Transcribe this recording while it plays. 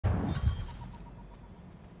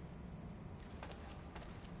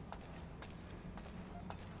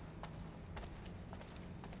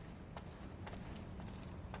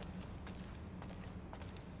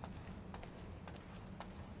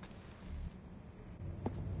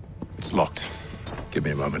It's locked. Give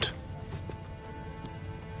me a moment.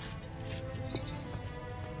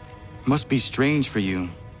 Must be strange for you,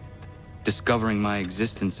 discovering my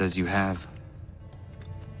existence as you have.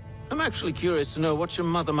 I'm actually curious to know what your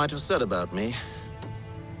mother might have said about me.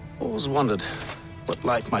 Always wondered what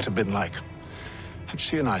life might have been like had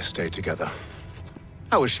she and I stayed together.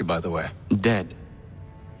 How is she, by the way? Dead.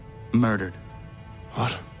 Murdered.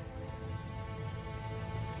 What?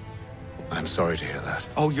 I'm sorry to hear that.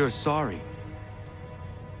 Oh, you're sorry?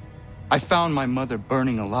 I found my mother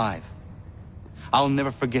burning alive. I'll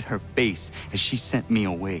never forget her face as she sent me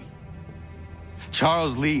away.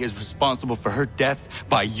 Charles Lee is responsible for her death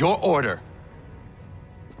by your order.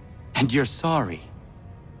 And you're sorry.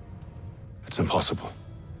 It's impossible.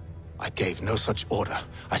 I gave no such order.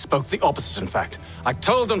 I spoke the opposite, in fact. I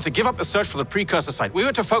told them to give up the search for the precursor site. We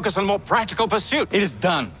were to focus on more practical pursuit. It is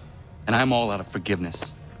done, and I'm all out of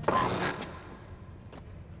forgiveness.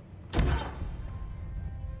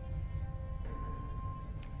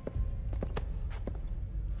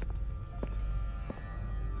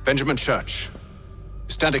 Benjamin Church, you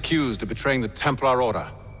stand accused of betraying the Templar Order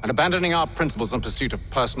and abandoning our principles in pursuit of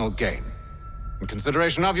personal gain. In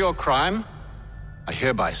consideration of your crime, I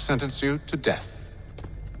hereby sentence you to death.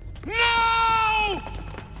 No!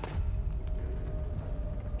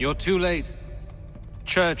 You're too late.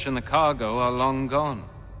 Church and the cargo are long gone.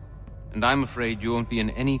 And I'm afraid you won't be in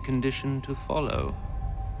any condition to follow.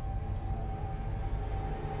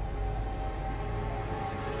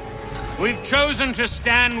 We've chosen to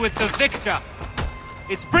stand with the victor.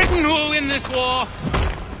 It's Britain who will win this war.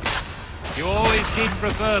 You always did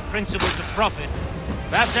prefer principle to profit.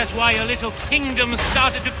 Perhaps that's why your little kingdom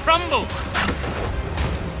started to crumble.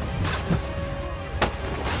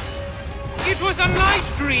 It was a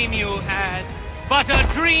nice dream you had, but a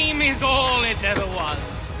dream is all it ever was.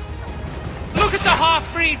 Look at the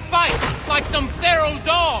half-breed fight, like some feral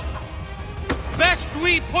dog. Best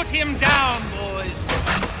we put him down, boys.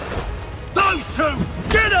 Those two!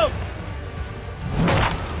 Get them!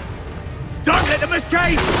 Don't let them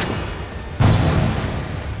escape!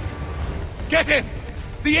 Get in!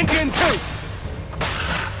 The Indian too!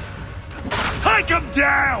 Take him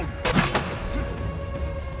down!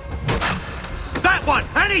 That one!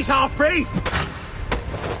 And he's half-breed!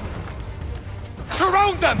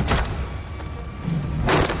 Surround them!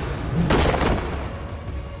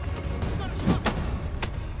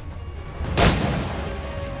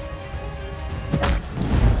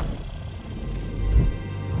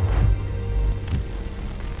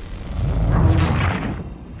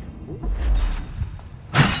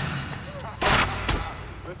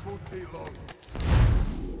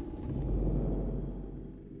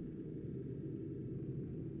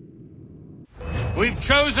 We've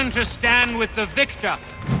chosen to stand with the victor.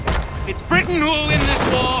 It's Britain who will win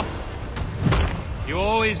this war. You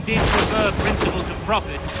always did prefer principle to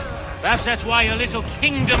profit. Perhaps that's why your little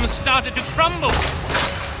kingdom started to crumble.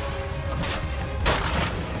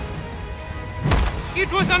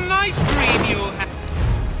 It was a nice dream you had.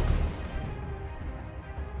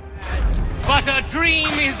 But a dream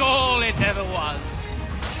is all it ever was.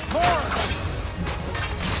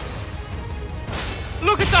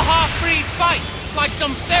 Look at the half-breed fight, like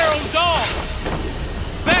some feral dog.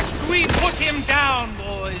 Best we put him down,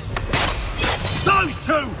 boys. Those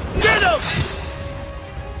two! Get them!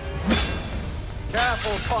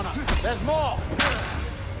 Careful, Connor. There's more!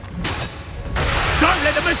 Don't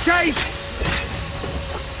let them escape!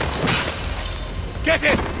 Get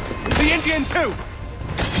in! The Indian too!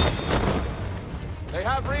 They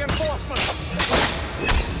have reinforcements!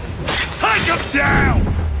 Take them down!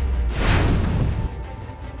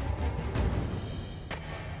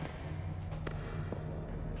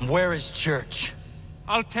 Where is Church?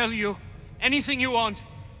 I'll tell you anything you want.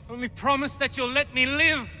 Only promise that you'll let me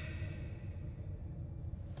live.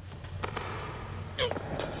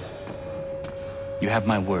 You have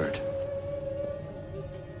my word.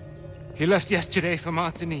 He left yesterday for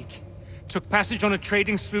Martinique. Took passage on a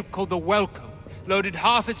trading sloop called the Welcome. Loaded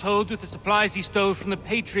half its hold with the supplies he stole from the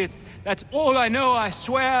Patriots. That's all I know, I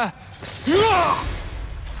swear.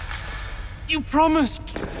 You promised.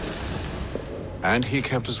 And he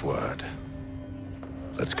kept his word.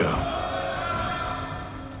 Let's go.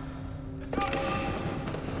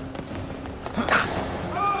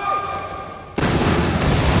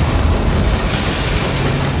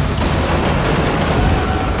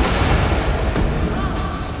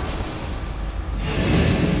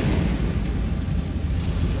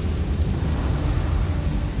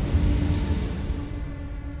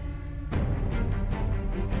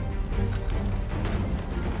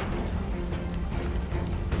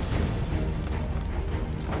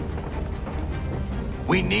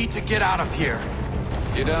 We need to get out of here.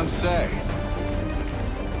 You don't say.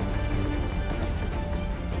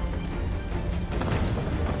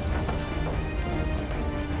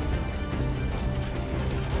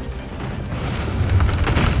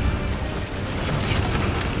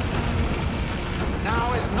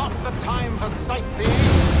 Now is not the time for sightseeing.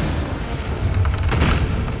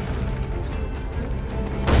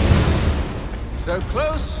 So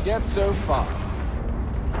close, yet so far.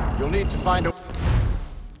 You'll need to find a...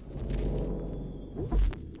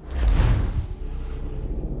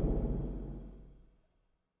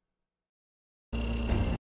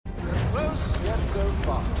 Close, yet so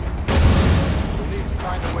far. You'll need to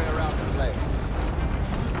find a way around the lake.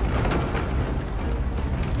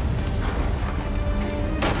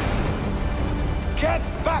 Get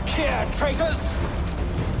back here, traitors!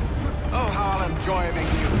 Oh, how I'll enjoy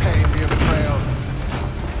making you pay for your betrayal.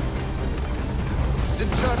 Did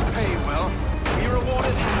church pay you well? Were you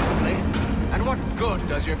rewarded handsomely? And what good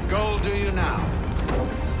does your gold do you now?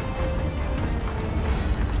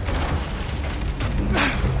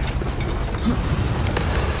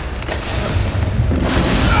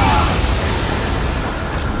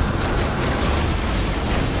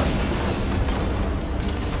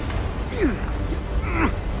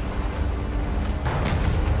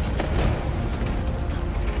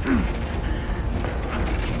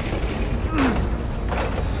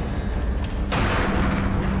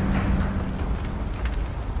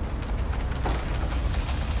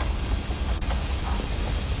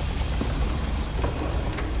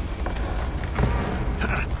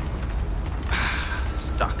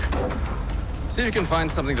 See if you can find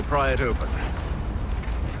something to pry it open.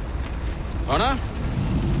 Honor?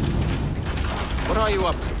 What are you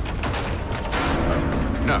up to?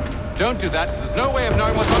 Oh, no, don't do that. There's no way of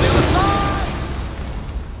knowing what's on the other side!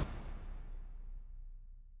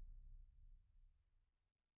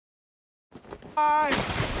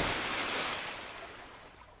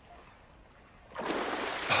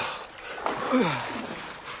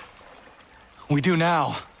 We do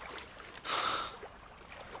now.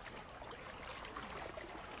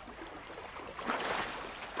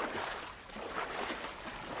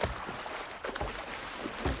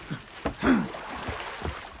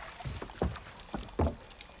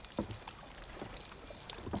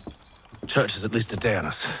 Church is at least a day on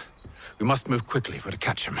us. We must move quickly if we're to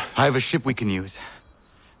catch him. I have a ship we can use.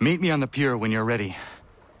 Meet me on the pier when you're ready.